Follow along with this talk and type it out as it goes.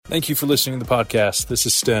Thank you for listening to the podcast. This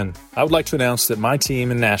is Sten. I would like to announce that my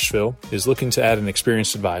team in Nashville is looking to add an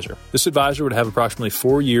experienced advisor. This advisor would have approximately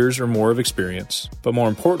 4 years or more of experience, but more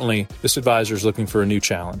importantly, this advisor is looking for a new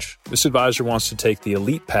challenge. This advisor wants to take the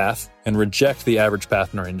elite path and reject the average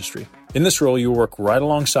path in our industry. In this role, you will work right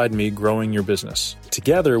alongside me growing your business.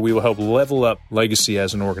 Together, we will help level up Legacy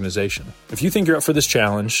as an organization. If you think you're up for this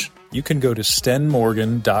challenge, you can go to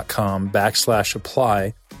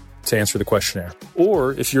stenmorgan.com/apply to answer the questionnaire.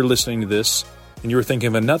 Or if you're listening to this and you were thinking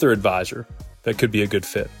of another advisor that could be a good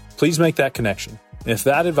fit, please make that connection. And if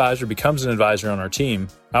that advisor becomes an advisor on our team,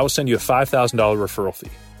 I will send you a $5,000 referral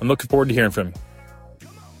fee. I'm looking forward to hearing from you.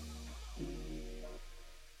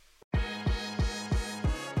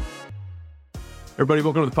 Everybody,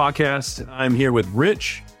 welcome to the podcast. I'm here with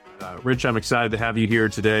Rich. Rich, I'm excited to have you here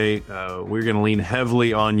today. We're going to lean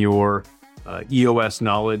heavily on your EOS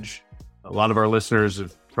knowledge. A lot of our listeners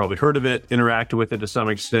have probably heard of it, interacted with it to some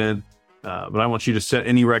extent, but I want you to set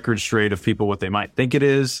any record straight of people what they might think it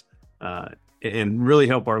is, and really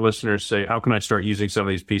help our listeners say, how can I start using some of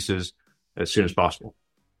these pieces as soon as possible?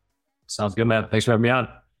 Sounds good, man. Thanks for having me on.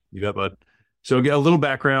 You bet, bud. So get a little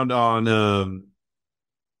background on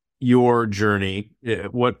your journey.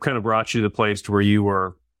 What kind of brought you to the place to where you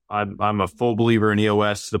were, I'm a full believer in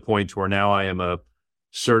EOS to the point where now I am a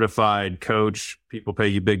certified coach. People pay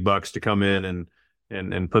you big bucks to come in and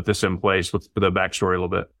put this in place. With the backstory a little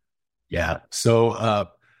bit. Yeah. So I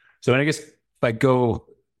guess if I go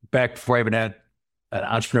back before I even had an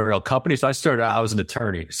entrepreneurial company, so I was an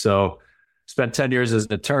attorney. So spent 10 years as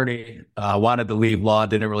an attorney, wanted to leave law,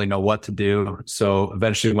 didn't really know what to do. So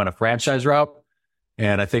eventually went a franchise route.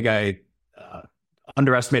 And I think I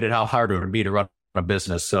underestimated how hard it would be to run a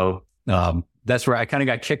business. So that's where I kind of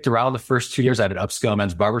got kicked around the first 2 years. I had an upscale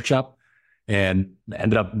men's barbershop and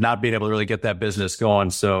ended up not being able to really get that business going.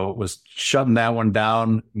 So was shutting that one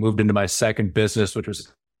down, moved into my second business, which was a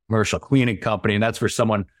commercial cleaning company. And that's where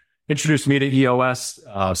someone introduced me to EOS,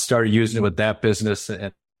 started using it with that business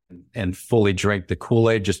and fully drank the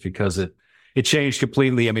Kool-Aid just because it changed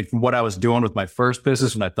completely. I mean, from what I was doing with my first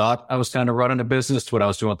business when I thought I was kind of running a business to what I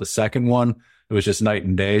was doing with the second one, it was just night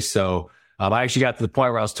and day. So I actually got to the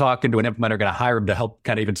point where I was talking to an implementer, going to hire him to help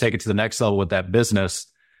kind of even take it to the next level with that business,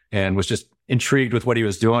 and was just intrigued with what he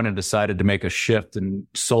was doing and decided to make a shift and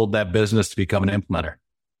sold that business to become an implementer.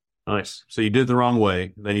 Nice. So you did the wrong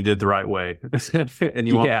way, then you did the right way. And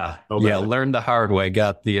learned the hard way.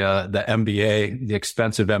 Got the MBA, the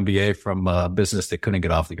expensive MBA from a business that couldn't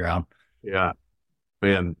get off the ground. Yeah.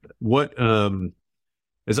 Man, what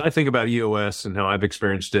as I think about EOS and how I've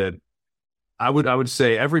experienced it, I would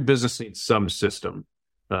say every business needs some system.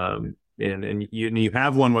 And you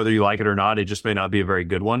have one whether you like it or not. It just may not be a very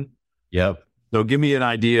good one. Yep. So give me an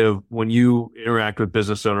idea of when you interact with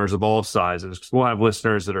business owners of all sizes. We'll have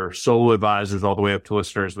listeners that are solo advisors all the way up to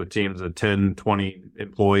listeners with teams of 10, 20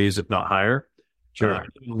 employees, if not higher. Sure.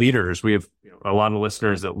 Leaders. We have a lot of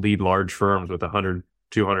listeners that lead large firms with 100,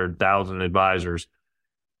 200,000 advisors.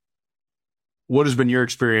 What has been your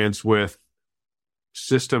experience with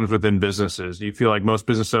systems within businesses? Do you feel like most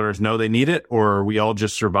business owners know they need it, or are we all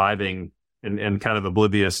just surviving and kind of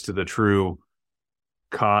oblivious to the true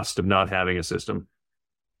cost of not having a system?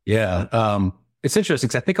 Yeah. It's interesting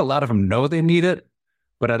because I think a lot of them know they need it,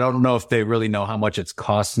 but I don't know if they really know how much it's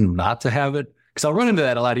costing them not to have it. Because I'll run into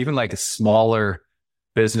that a lot, even like smaller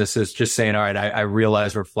businesses just saying, all right, I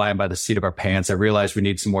realize we're flying by the seat of our pants. I realize we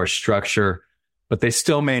need some more structure, but they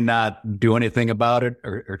still may not do anything about it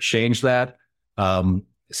or change that.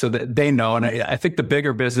 So that they know. And I think the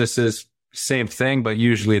bigger businesses, same thing, but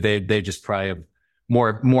usually they just probably have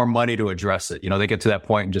more money to address it. They get to that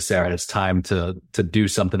point and just say, all right, it's time to do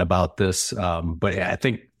something about this. But yeah, I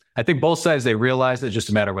think both sides, they realize it's just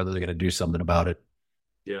a matter of whether they're going to do something about it.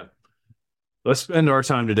 Yeah. Let's spend our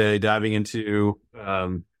time today diving into,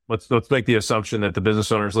 let's make the assumption that the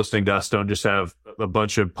business owners listening to us don't just have a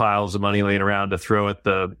bunch of piles of money laying around to throw at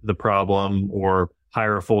the problem or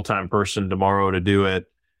hire a full-time person tomorrow to do it.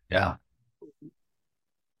 Yeah.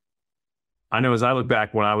 I know as I look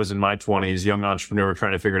back when I was in my 20s, young entrepreneur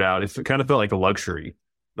trying to figure it out, it kind of felt like a luxury.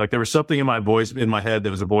 Like there was something in my head,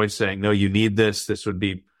 there was a voice saying, no, you need this. This would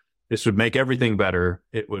make everything better.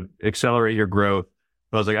 It would accelerate your growth.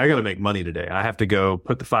 But I was like, I got to make money today. I have to go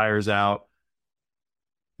put the fires out.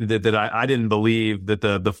 That I didn't believe that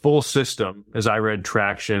the full system, as I read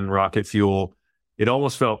Traction, Rocket Fuel, it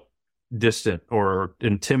almost felt distant or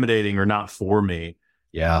intimidating or not for me.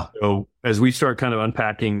 Yeah. So as we start kind of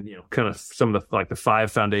unpacking, kind of some of the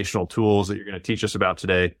 5 foundational tools that you're going to teach us about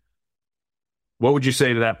today, what would you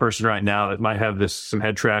say to that person right now that might have some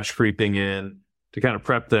head trash creeping in to kind of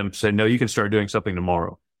prep them to say, no, you can start doing something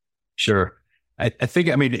tomorrow? Sure. I think,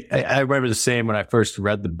 I mean, I remember the same when I first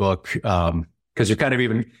read the book, because you're kind of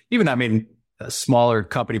even, I mean, a smaller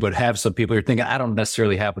company would have some people you're thinking, I don't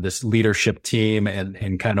necessarily have this leadership team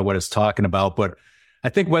and kind of what it's talking about. But I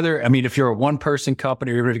think if you're a one person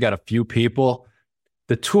company or even if you got a few people,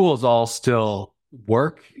 the tools all still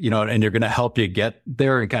work, and they're going to help you get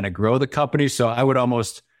there and kind of grow the company. So I would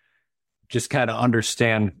almost just kind of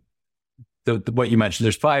understand what you mentioned.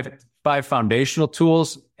 There's five foundational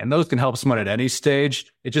tools, and those can help someone at any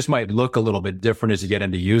stage. It just might look a little bit different as you get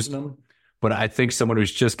into using them. But I think someone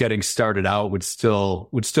who's just getting started out would still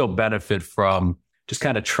benefit from just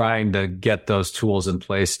kind of trying to get those tools in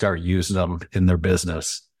place, start using them in their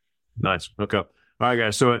business. Nice. Okay. All right,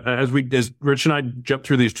 guys. So as Rich and I jump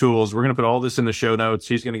through these tools, we're going to put all this in the show notes.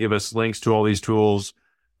 He's going to give us links to all these tools.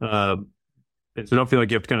 And so don't feel like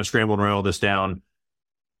you have to kind of scramble and write all this down.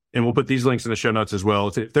 And we'll put these links in the show notes as well.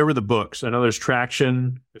 If there were the books, I know there's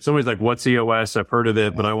Traction. If somebody's like, what's EOS? I've heard of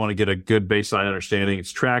it, but I want to get a good baseline understanding.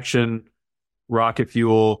 It's Traction, Rocket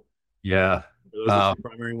Fuel. Yeah. Those are the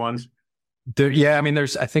primary ones.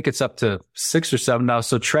 I think it's up to 6 or 7 now.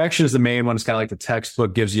 So Traction is the main one. It's kind of like the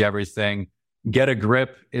textbook, gives you everything. Get a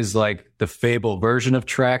Grip is like the Fable version of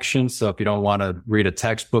Traction. So if you don't want to read a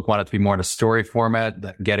textbook, want it to be more in a story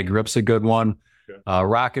format, Get a Grip's a good one.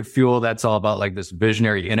 Rocket Fuel, that's all about like this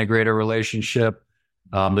visionary integrator relationship.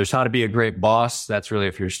 There's How to Be a Great Boss. That's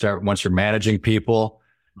really once you're managing people.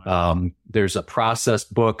 There's a process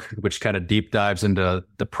book, which kind of deep dives into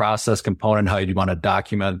the process component, how you want to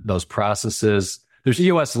document those processes. There's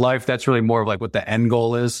EOS Life. That's really more of like what the end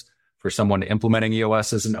goal is for someone implementing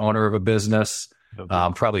EOS as an owner of a business.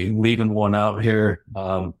 Probably leaving one out here.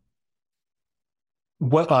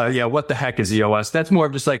 What the heck is EOS? That's more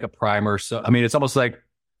of just like a primer. So, I mean, it's almost like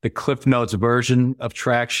the Cliff Notes version of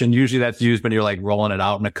Traction. Usually that's used when you're like rolling it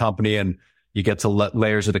out in a company and you get to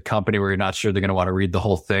layers of the company where you're not sure they're going to want to read the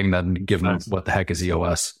whole thing, then give them what the heck is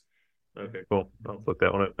EOS. Okay, cool. I'll flip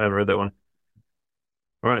that one. I haven't read that one.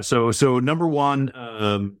 All right. So number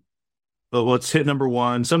one, let's hit number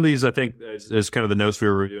one. Some of these, I think, is kind of the notes we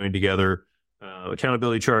were reviewing together.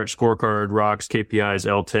 Accountability chart, scorecard, rocks, KPIs,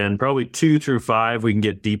 L10, probably 2 through 5 we can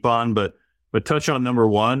get deep on, but touch on number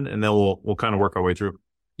one, and then we'll kind of work our way through.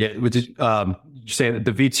 Yeah. Did you say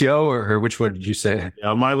the VTO or which one did you say? Yeah,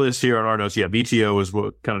 on my list here on our notes, VTO is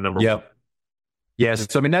what kind of number one. Yes.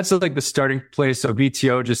 So, I mean, that's like the starting place. So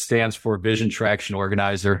VTO just stands for Vision Traction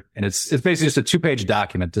Organizer. And it's basically just a 2-page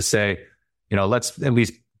document to say, let's at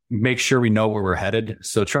least make sure we know where we're headed.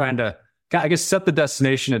 So trying to, I guess, set the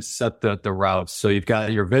destination and set the routes. So you've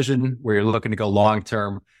got your vision where you're looking to go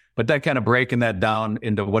long-term, but then kind of breaking that down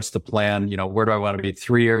into what's the plan, where do I want to be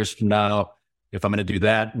 3 years from now? If I'm going to do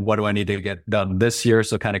that, what do I need to get done this year?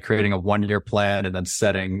 So kind of creating a 1-year plan and then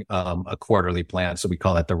setting a quarterly plan. So we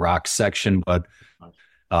call that the rock section, but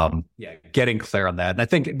getting clear on that. And I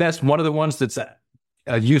think that's one of the ones that's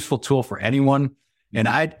a useful tool for anyone. And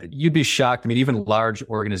you'd be shocked. I mean, even large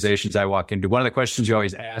organizations I walk into, one of the questions you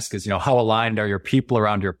always ask is, how aligned are your people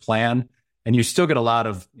around your plan? And you still get a lot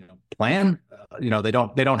of, plan. They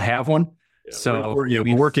don't have one. Yeah, so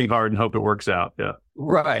we're working hard and hope it works out. Yeah.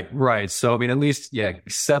 Right. So, I mean, at least,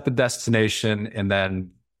 set the destination and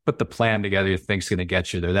then put the plan together you think's going to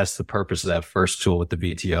get you there. That's the purpose of that first tool with the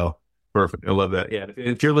VTO. Perfect. I love that. Yeah.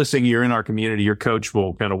 If you're listening, you're in our community, your coach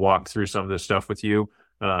will kind of walk through some of this stuff with you.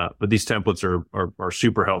 But these templates are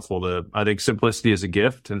super helpful. I think simplicity is a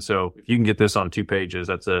gift. And so if you can get this on 2 pages,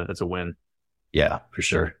 that's a win. Yeah, for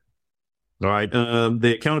sure. All right.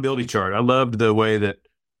 The accountability chart. I loved the way that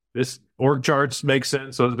this org charts make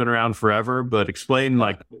sense. So it's been around forever, but explain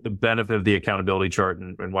like the benefit of the accountability chart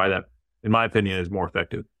and why that, in my opinion, is more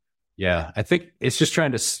effective. Yeah. I think it's just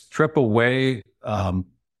trying to strip away,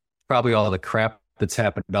 probably all the crap that's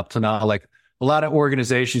happened up to now. Like a lot of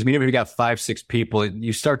organizations, I mean, if you got 5, 6 people,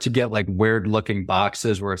 you start to get like weird looking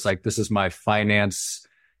boxes where it's like, this is my finance,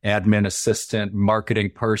 admin assistant,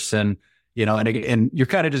 marketing person, and you're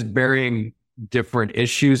kind of just burying different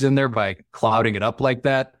issues in there by clouding it up like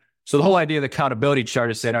that. So the whole idea of the accountability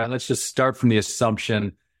chart is saying, all right, let's just start from the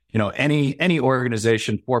assumption, any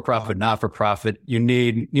organization, for profit, not for profit, you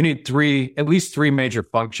need at least three major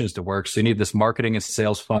functions to work. So you need this marketing and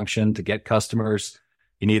sales function to get customers.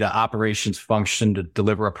 You need an operations function to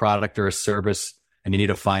deliver a product or a service, and you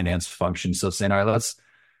need a finance function. So saying, all right,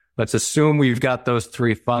 let's assume we've got those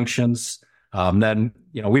 3 functions. Then,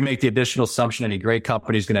 we make the additional assumption any great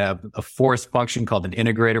company is going to have a 4th function called an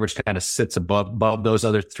integrator, which kind of sits above those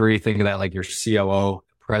other 3. Think of that like your COO,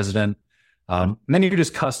 president. And then you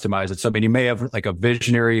just customize it. So, I mean, you may have like a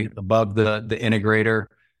visionary above the integrator.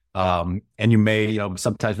 And you may,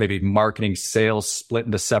 sometimes maybe marketing, sales split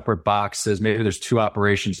into separate boxes. Maybe there's 2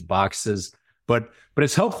 operations boxes, but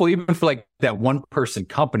it's helpful even for like that one person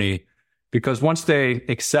company, because once they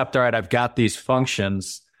accept, all right, I've got these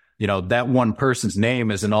functions, that one person's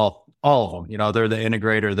name is in all of them. They're the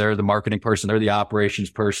integrator, they're the marketing person, they're the operations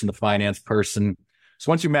person, the finance person.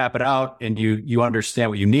 So once you map it out and you understand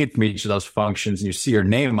what you need from each of those functions and you see your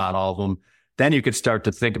name on all of them, then you could start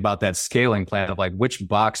to think about that scaling plan of like, which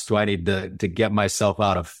box do I need to get myself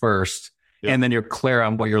out of first? Yep. And then you're clear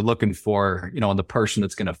on what you're looking for, and the person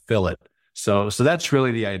that's going to fill it. So that's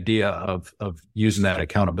really the idea of using that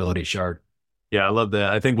accountability chart. Yeah, I love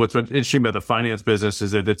that. I think what's interesting about the finance business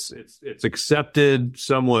is that it's accepted,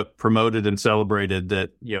 somewhat promoted and celebrated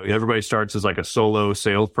that, everybody starts as like a solo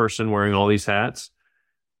salesperson wearing all these hats.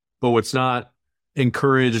 But what's not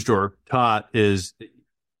encouraged or taught is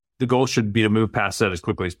the goal should be to move past that as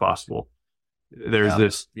quickly as possible. There's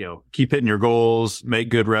this, keep hitting your goals, make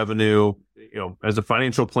good revenue. As a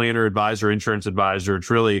financial planner, advisor, insurance advisor, it's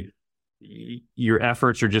really your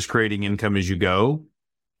efforts are just creating income as you go.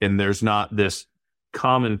 And there's not this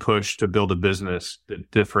common push to build a business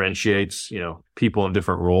that differentiates, people in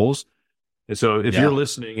different roles. And so if you're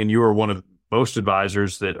listening and you are one of most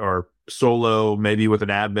advisors that are solo, maybe with an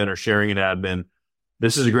admin or sharing an admin,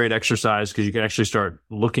 this is a great exercise because you can actually start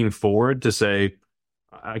looking forward to say,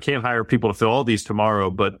 I can't hire people to fill all these tomorrow,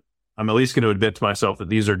 but I'm at least going to admit to myself that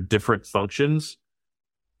these are different functions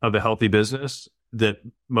of a healthy business that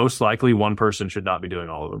most likely one person should not be doing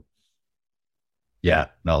all of them. Yeah,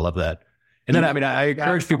 no, I love that. And then, I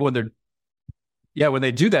encourage people when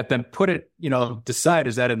they do that, then put it, decide,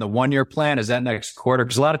 is that in the 1-year plan? Is that next quarter?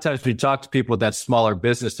 Because a lot of times when you talk to people with that smaller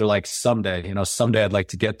business, they're like, someday I'd like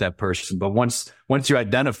to get that person. But once you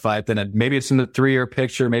identify it, then maybe it's in the 3-year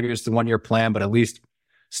picture, maybe it's the 1-year plan, but at least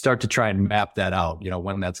start to try and map that out,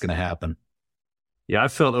 when that's going to happen. Yeah, I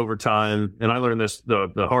felt over time, and I learned this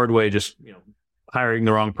the hard way, just, hiring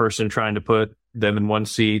the wrong person, trying to put them in one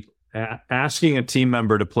seat. Asking a team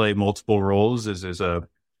member to play multiple roles is a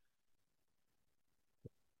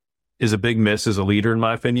big miss as a leader, in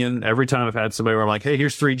my opinion. Every time I've had somebody where I'm like, hey,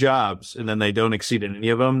 here's 3 jobs, and then they don't exceed in any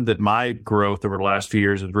of them, that my growth over the last few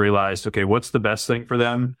years has realized, okay, what's the best thing for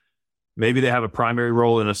them? Maybe they have a primary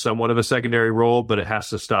role and a somewhat of a secondary role, but it has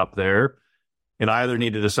to stop there. And I either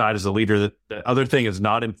need to decide as a leader that the other thing is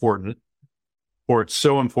not important, or it's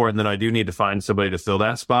so important that I do need to find somebody to fill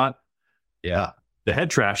that spot. Yeah. The head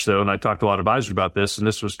trash, though, and I talked to a lot of advisors about this, and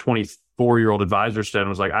this was 24-year-old advisor Stan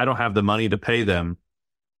was like, I don't have the money to pay them.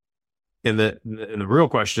 And the real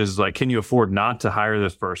question is like, can you afford not to hire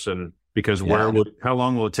this person? Because how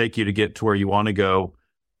long will it take you to get to where you want to go?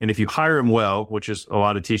 And if you hire them well, which is a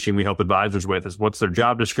lot of teaching we help advisors with, is what's their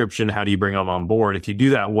job description? How do you bring them on board? If you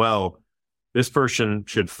do that well, this person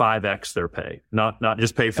should 5x their pay, not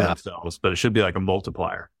just pay for themselves, but it should be like a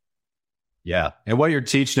multiplier. Yeah. And what you're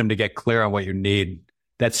teaching them to get clear on what you need,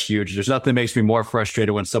 that's huge. There's nothing that makes me more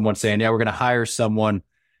frustrated when someone's saying, we're going to hire someone.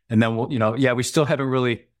 And then, we still haven't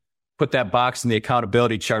really put that box in the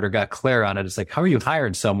accountability chart or got clear on it. It's like, how are you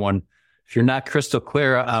hiring someone if you're not crystal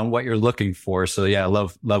clear on what you're looking for? So I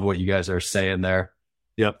love what you guys are saying there.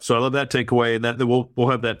 Yep. So I love that takeaway, and that we'll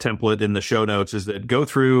have that template in the show notes, is that go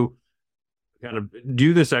through, kind of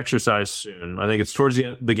do this exercise soon. I think it's towards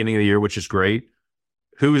the beginning of the year, which is great.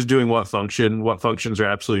 Who is doing what function? What functions are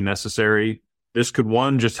absolutely necessary? This could,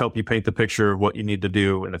 one, just help you paint the picture of what you need to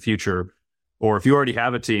do in the future. Or if you already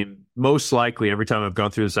have a team, most likely every time I've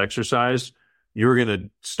gone through this exercise, you're going to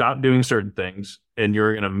stop doing certain things and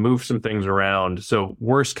you're going to move some things around. So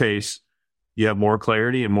worst case, you have more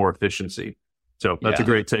clarity and more efficiency. So that's a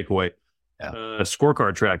great takeaway. Yeah.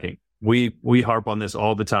 Scorecard tracking. We harp on this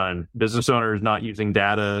all the time. Business owners not using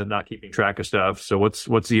data, not keeping track of stuff. So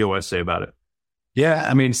what's EOS say about it?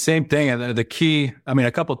 Yeah, same thing. And the key,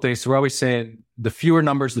 a couple of things. So we're always saying the fewer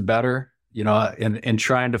numbers, the better, and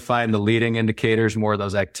trying to find the leading indicators, more of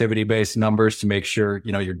those activity-based numbers to make sure,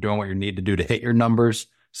 you're doing what you need to do to hit your numbers.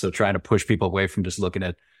 So trying to push people away from just looking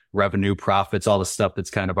at revenue, profits, all the stuff that's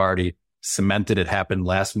kind of already cemented. It happened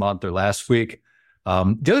last month or last week.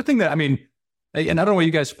 The other thing that, and I don't know what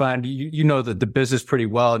you guys find, you know the business pretty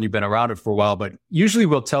well and you've been around it for a while, but usually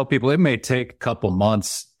we'll tell people it may take a couple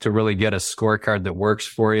months to really get a scorecard that works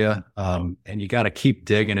for you. And you got to keep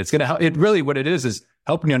digging. It's going to help. It really, what it is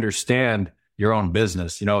helping you understand your own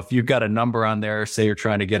business. If you've got a number on there, say you're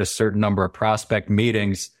trying to get a certain number of prospect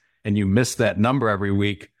meetings and you miss that number every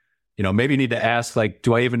week, maybe you need to ask, like,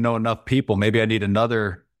 do I even know enough people? Maybe I need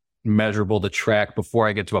another measurable to track before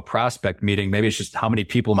I get to a prospect meeting. Maybe it's just how many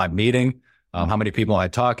people am I meeting? How many people am I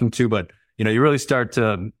talking to? But, you really start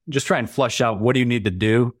to just try and flush out what do you need to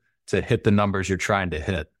do to hit the numbers you're trying to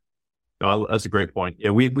hit. Oh, that's a great point. Yeah,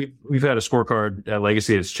 we've had a scorecard at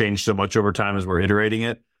Legacy that's changed so much over time as we're iterating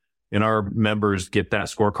it. And our members get that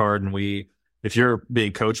scorecard, and if you're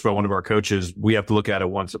being coached by one of our coaches, we have to look at it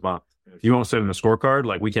once a month. If you won't send in a scorecard,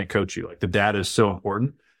 like, we can't coach you. Like, the data is so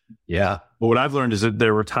important. Yeah. But what I've learned is that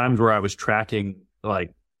there were times where I was tracking,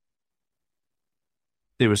 like,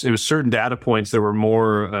 it was certain data points that were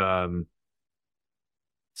more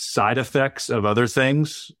side effects of other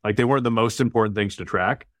things. Like, they weren't the most important things to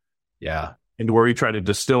track. Yeah. And where we try to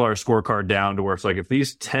distill our scorecard down to where it's like, if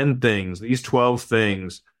these 10 things, these 12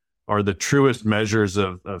 things are the truest measures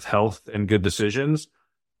of health and good decisions,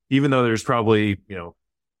 even though there's probably,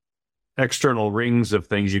 external rings of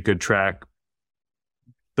things you could track,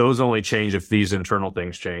 those only change if these internal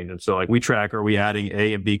things change. And so, like, we track, are we adding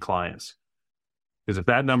A and B clients? Because if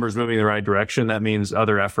that number is moving in the right direction, that means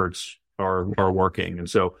other efforts are working. And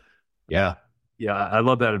so, yeah, I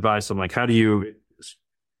love that advice. I'm like,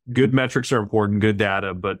 good metrics are important, good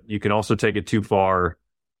data, but you can also take it too far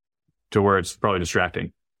to where it's probably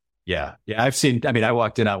distracting. Yeah. I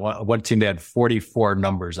walked in on one team, they had 44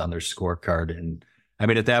 numbers on their scorecard. And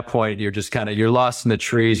at that point, you're just you're lost in the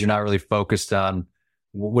trees. You're not really focused on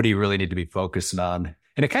what do you really need to be focusing on.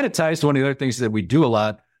 And it kind of ties to one of the other things that we do a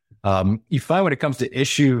lot. You find when it comes to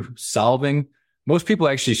issue solving, most people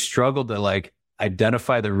actually struggle to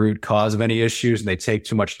identify the root cause of any issues, and they take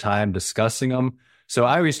too much time discussing them. So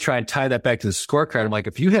I always try and tie that back to the scorecard. I'm like,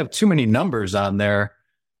 if you have too many numbers on there,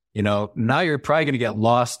 now you're probably going to get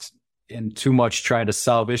lost in too much trying to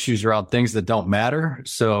solve issues around things that don't matter.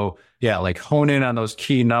 So yeah, hone in on those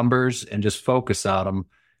key numbers and just focus on them.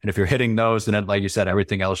 And if you're hitting those, then like you said,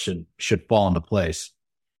 everything else should fall into place.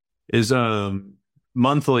 Is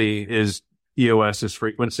monthly is EOS's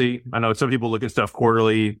frequency? I know some people look at stuff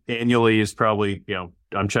quarterly. Annually is probably,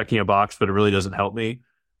 I'm checking a box, but it really doesn't help me.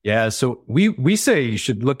 Yeah. So we say you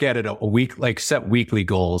should look at it a week, set weekly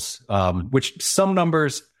goals, which some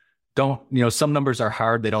numbers don't, some numbers are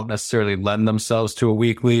hard. They don't necessarily lend themselves to a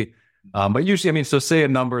weekly. But usually, so say a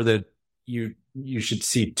number that you should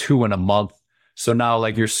see 2 in a month. So now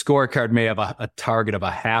your scorecard may have a target of a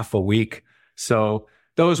half a week. So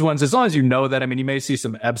those ones, as long as you know that, you may see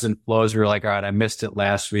some ebbs and flows where you're like, all right, I missed it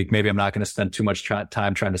last week. Maybe I'm not going to spend too much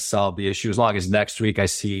time trying to solve the issue. As long as next week I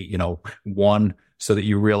see, 1, so that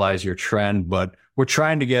you realize your trend. But we're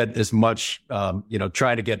trying to get as much,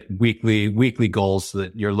 trying to get weekly goals so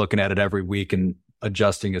that you're looking at it every week and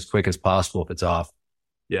adjusting as quick as possible if it's off.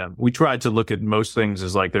 Yeah. We tried to look at most things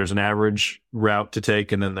as there's an average route to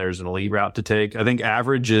take and then there's an elite route to take. I think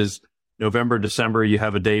average is November, December, you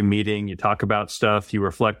have a day meeting, you talk about stuff, you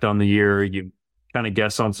reflect on the year, you kind of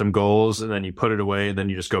guess on some goals, and then you put it away, and then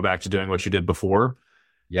you just go back to doing what you did before.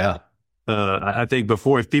 Yeah. I think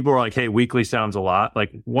before, if people are like, hey, weekly sounds a lot,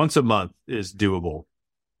 once a month is doable.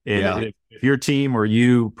 And if your team or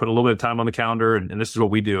you put a little bit of time on the calendar, and this is what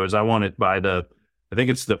we do, is I want it by I think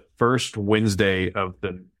it's the first Wednesday of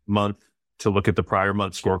the month to look at the prior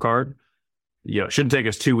month scorecard. It shouldn't take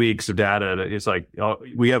us 2 weeks of data. It's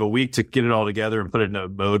we have a week to get it all together and put it in a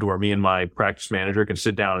mode where me and my practice manager can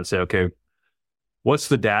sit down and say, okay, what's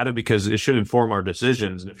the data? Because it should inform our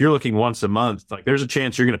decisions. And if you're looking once a month, there's a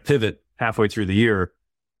chance you're going to pivot halfway through the year.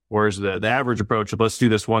 Whereas the average approach of let's do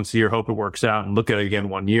this once a year, hope it works out, and look at it again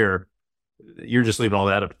 1 year, you're just leaving all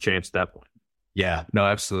that up to chance at that point. Yeah, no,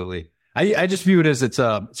 absolutely. I just view it as it's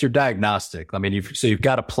your diagnostic. You've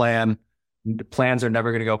got a plan. The plans are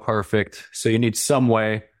never going to go perfect. So you need some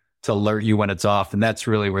way to alert you when it's off. And that's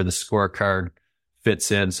really where the scorecard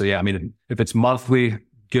fits in. So yeah, if it's monthly,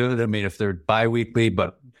 good. If they're biweekly,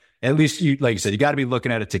 but at least like you said, you got to be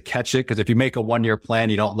looking at it to catch it. Cause if you make a 1 year plan,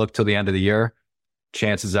 you don't look till the end of the year,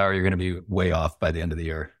 chances are you're going to be way off by the end of the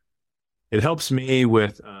year. It helps me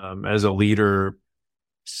with, as a leader,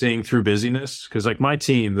 seeing through busyness. Cause my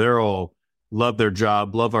team, they're all love their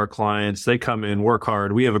job, love our clients. They come in, work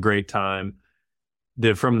hard. We have a great time.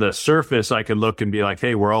 From the surface, I could look and be like,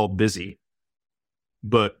 hey, we're all busy.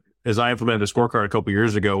 But as I implemented the scorecard a couple of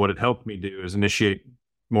years ago, what it helped me do is initiate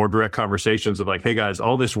more direct conversations of hey guys,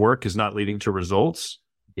 all this work is not leading to results.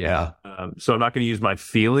 Yeah. So I'm not going to use my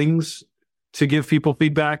feelings to give people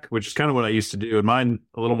feedback, which is kind of what I used to do. And mine,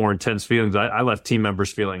 a little more intense feelings. I left team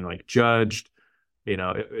members feeling judged.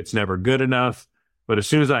 It's never good enough. But as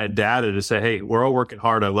soon as I had data to say, hey, we're all working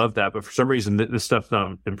hard, I love that, but for some reason this stuff's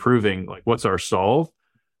not improving, what's our solve?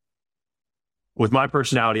 With my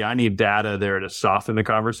personality, I need data there to soften the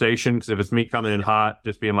conversation, because if it's me coming in hot,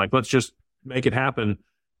 just being let's just make it happen.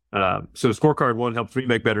 So the scorecard, one, helps me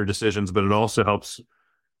make better decisions, but it also helps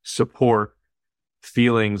support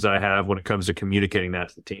feelings I have when it comes to communicating that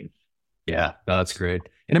to the team. Yeah, no, that's great.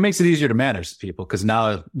 And it makes it easier to manage people because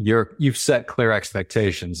now you've set clear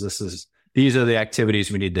expectations. These are the activities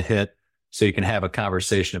we need to hit so you can have a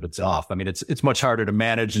conversation if it's off. I mean, it's much harder to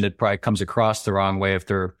manage, and it probably comes across the wrong way if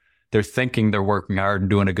they're thinking they're working hard and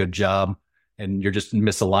doing a good job, and you're just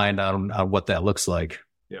misaligned on what that looks like.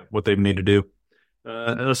 Yeah, what they need to do.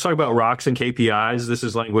 Let's talk about rocks and KPIs. This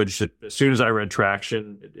is language that as soon as I read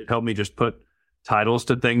Traction, it helped me just put titles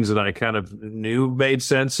to things that I kind of knew made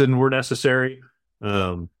sense and were necessary.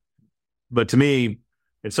 But to me,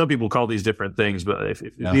 and some people call these different things, but if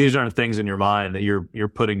these aren't things in your mind that you're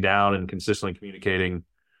putting down and consistently communicating,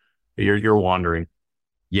 you're wandering.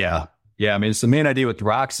 Yeah. I mean, it's the main idea with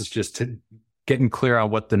rocks is just getting clear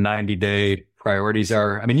on what the 90-day priorities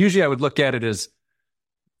are. I mean, usually I would look at it as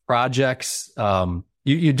projects.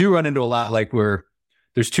 You do run into a lot like where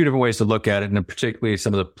there's two different ways to look at it, and particularly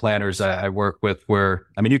some of the planners I work with where,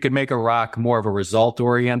 I mean, you could make a rock more of a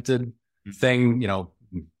result-oriented thing,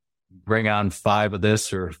 bring on 5 of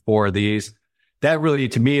this or 4 of these. That really,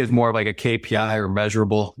 to me, is more of like a KPI or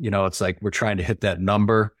measurable. It's like we're trying to hit that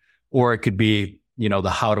number, or it could be, the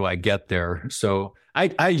how do I get there? So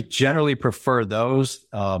I generally prefer those.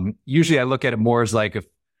 Usually I look at it more as like if,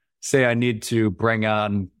 say I need to bring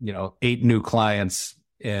on, 8 new clients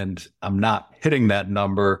and I'm not hitting that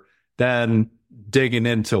number, then digging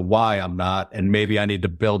into why I'm not, and maybe I need to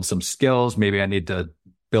build some skills. Maybe I need to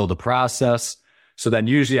build a process. So then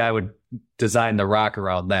usually I would design the rock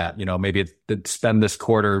around that, maybe spend this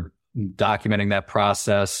quarter documenting that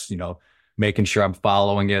process, making sure I'm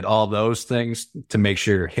following it, all those things to make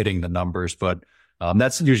sure you're hitting the numbers. But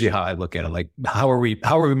that's usually how I look at it. Like, how are we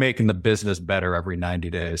making the business better every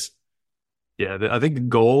 90 days? Yeah, I think the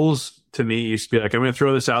goals to me used to be like, I'm going to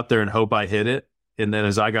throw this out there and hope I hit it. And then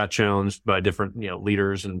as I got challenged by different,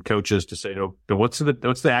 leaders and coaches to say, what's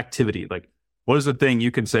the activity? Like, what is the thing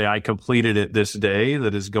you can say I completed it this day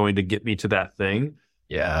that is going to get me to that thing?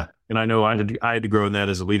 Yeah. And I know I had to grow in that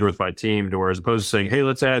as a leader with my team to where, as opposed to saying, hey,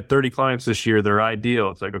 let's add 30 clients this year, they're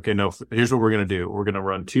ideal. It's like, okay, no, here's what we're going to do. We're going to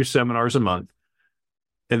run 2 seminars a month.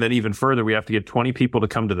 And then even further, we have to get 20 people to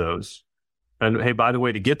come to those. And hey, by the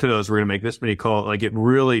way, to get to those, we're going to make this many calls. Like, it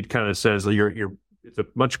really kind of says it's a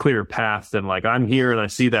much clearer path than like, I'm here and I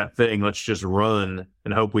see that thing. Let's just run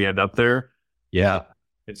and hope we end up there. Yeah.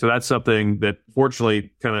 And so that's something that,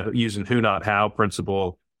 fortunately, kind of using who, not how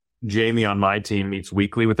principle, Jamie on my team meets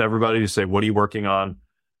weekly with everybody to say, what are you working on?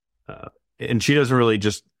 And she doesn't really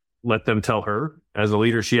just let them tell her. As a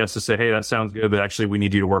leader, she has to say, hey, that sounds good, but actually we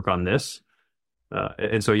need you to work on this.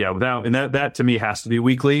 And so, that to me has to be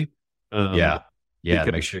weekly. To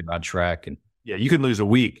make sure you're on track. And you can lose a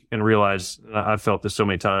week and realize, I've felt this so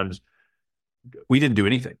many times, we didn't do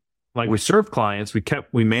anything. Like, we served clients,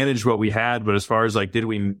 we managed what we had, but as far as like, did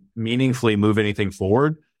we meaningfully move anything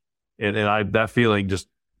forward? And that feeling just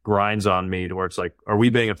grinds on me to where it's like, are we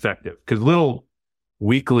being effective? Because little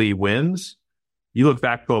weekly wins, you look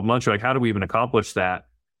back 12 months, you're like, how do we even accomplish that?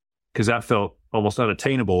 Because that felt almost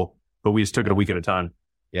unattainable, but we just took it a week at a time.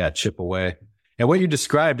 Yeah, chip away. And what you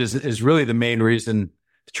described is really the main reason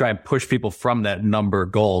to try and push people from that number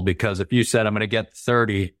goal. Because if you said, I'm going to get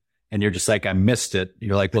 30 and you're just like, I missed it,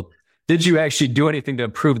 you're like, well, did you actually do anything to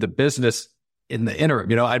improve the business in the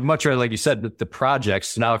interim? I'd much rather, like you said, the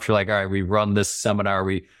projects. Now, if you're like, all right, we run this seminar,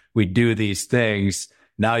 we do these things.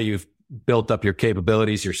 Now you've built up your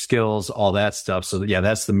capabilities, your skills, all that stuff. So yeah,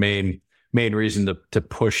 that's the main reason to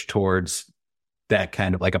push towards that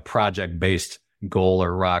kind of like a project-based goal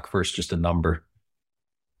or rock versus just a number.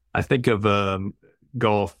 I think of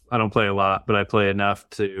golf. I don't play a lot, but I play enough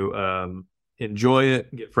to enjoy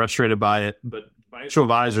it, get frustrated by it. But financial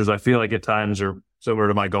advisors, I feel like at times are similar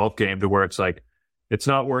to my golf game, to where it's like, it's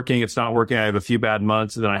not working. I have a few bad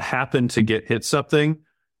months, and then I happen to hit something,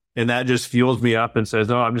 and that just fuels me up and says,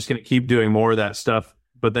 no, I'm just going to keep doing more of that stuff.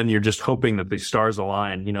 But then you're just hoping that the stars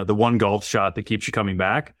align, the one golf shot that keeps you coming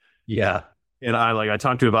back. Yeah. And I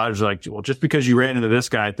talk to advisors like, well, just because you ran into this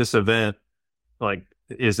guy at this event, like,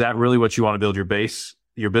 is that really what you want to build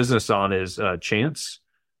your business on, is chance?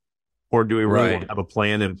 Or do we really want to have a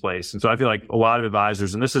plan in place? And so I feel like a lot of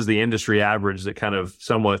advisors, and this is the industry average that kind of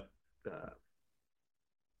somewhat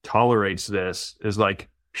tolerates this, is like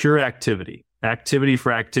pure activity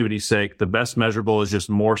for activity's sake. The best measurable is just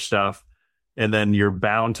more stuff. And then you're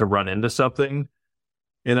bound to run into something.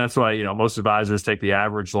 And that's why, most advisors take the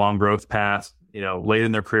average long growth path. Late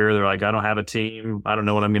in their career, they're like, I don't have a team. I don't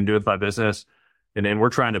know what I'm going to do with my business. And then we're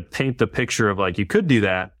trying to paint the picture of like, you could do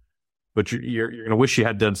that, but you're going to wish you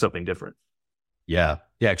had done something different. Yeah.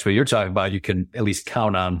 Yeah. Because what you're talking about, you can at least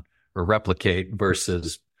count on or replicate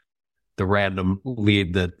versus the random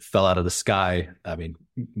lead that fell out of the sky. I mean,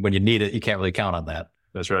 when you need it, you can't really count on that.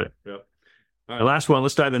 That's right. Yep. All right, last one.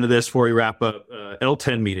 Let's dive into this before we wrap up.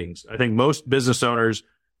 L10 meetings. I think most business owners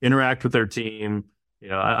interact with their team.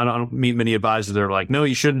 I don't meet many advisors that are like, no,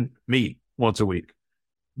 you shouldn't meet once a week.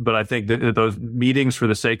 But I think that those meetings for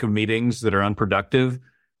the sake of meetings that are unproductive,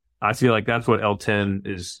 I feel like that's what L10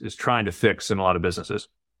 is trying to fix in a lot of businesses.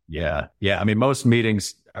 Yeah. I mean, most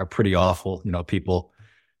meetings are pretty awful. People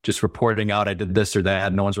just reporting out, I did this or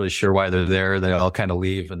that. No one's really sure why they're there. They all kind of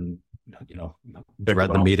leave and,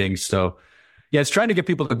 dread the meeting. So yeah, it's trying to get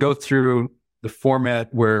people to go through the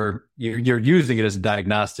format where you're using it as a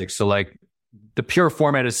diagnostic. So like the pure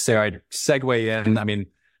format is say, all right, segue in. I mean,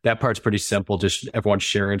 that part's pretty simple. Just everyone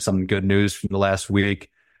sharing some good news from the last week.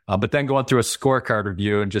 But then going through a scorecard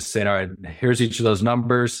review and just saying, all right, here's each of those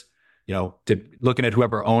numbers, looking at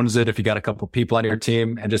whoever owns it. If you got a couple people on your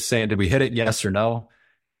team and just saying, did we hit it? Yes or no?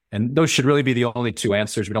 And those should really be the only two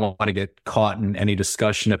answers. We don't want to get caught in any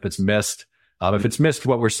discussion if it's missed. If it's missed,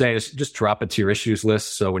 what we're saying is just drop it to your issues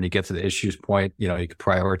list. So when you get to the issues point, you can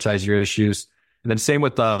prioritize your issues. And then same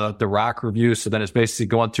with the rock review. So then it's basically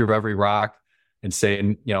going through every rock and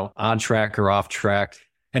saying, on track or off track.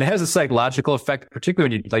 And it has a psychological effect,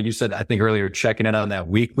 particularly when you, like you said, I think earlier, checking in on that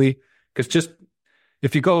weekly. Because just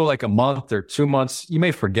if you go like a month or 2 months, you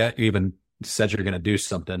may forget you even said you're going to do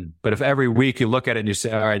something. But if every week you look at it and you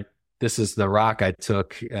say, all right, this is the rock I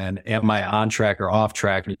took, and am I on track or off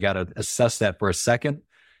track? And you got to assess that for a second.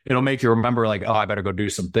 It'll make you remember like, oh, I better go do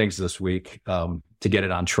some things this week to get it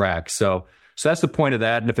on track. So that's the point of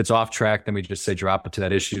that. And if it's off track, then we just say drop it to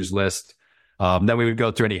that issues list. Then we would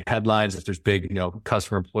go through any headlines. If there's big,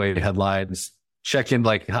 customer employee headlines, check in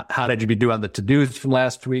like, how did you do on the to-dos from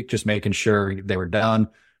last week? Just making sure they were done.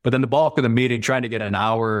 But then the bulk of the meeting, trying to get an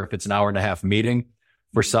hour, if it's an hour and a half meeting,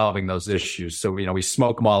 for solving those issues. So, we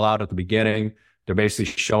smoke them all out at the beginning. They're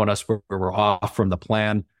basically showing us where we're off from the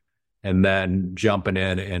plan and then jumping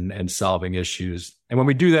in and solving issues. And when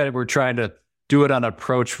we do that, we're trying to do it on an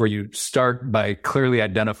approach where you start by clearly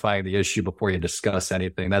identifying the issue before you discuss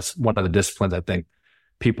anything. That's one of the disciplines I think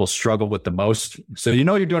people struggle with the most. So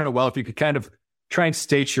you're doing it well if you could kind of try and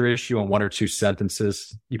state your issue in 1 or 2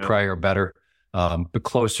 sentences. You probably are better, but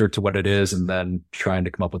closer to what it is, and then trying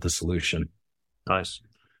to come up with a solution. Nice.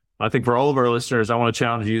 I think for all of our listeners, I want to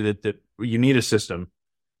challenge you that you need a system,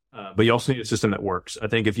 but you also need a system that works. I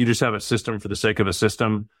think if you just have a system for the sake of a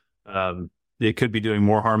system, it could be doing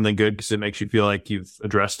more harm than good because it makes you feel like you've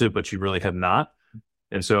addressed it, but you really have not.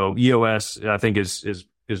 And so EOS, I think, is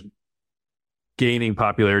gaining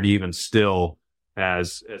popularity even still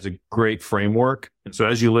as a great framework. And so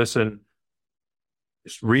as you listen,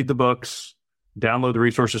 just read the books, download the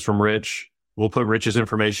resources from Rich. We'll put Rich's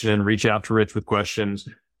information in, reach out to Rich with questions,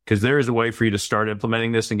 because there is a way for you to start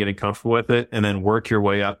implementing this and getting comfortable with it, and then work your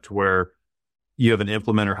way up to where you have an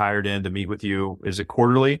implementer hired in to meet with you. Is it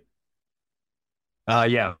quarterly?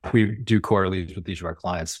 Yeah, we do quarterly with each of our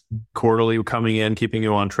clients. Quarterly, coming in, keeping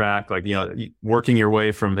you on track, like, working your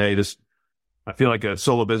way from, hey, I feel like a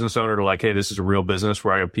solo business owner, to like, hey, this is a real business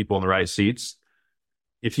where I have people in the right seats.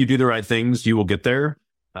 If you do the right things, you will get there.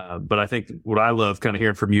 But I think what I love kind of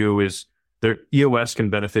hearing from you is EOS can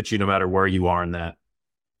benefit you no matter where you are in that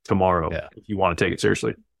tomorrow, if you want to take it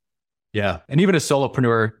seriously. Yeah. And even a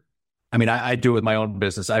solopreneur, I mean, I do it with my own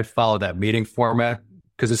business. I follow that meeting format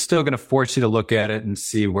because it's still going to force you to look at it and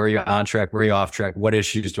see where you're on track, where you're off track, what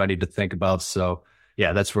issues do I need to think about? So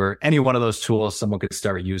yeah, that's where any one of those tools someone could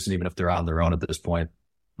start using, even if they're on their own at this point.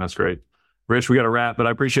 That's great. Rich, we got to wrap, but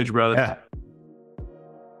I appreciate you, brother. Yeah.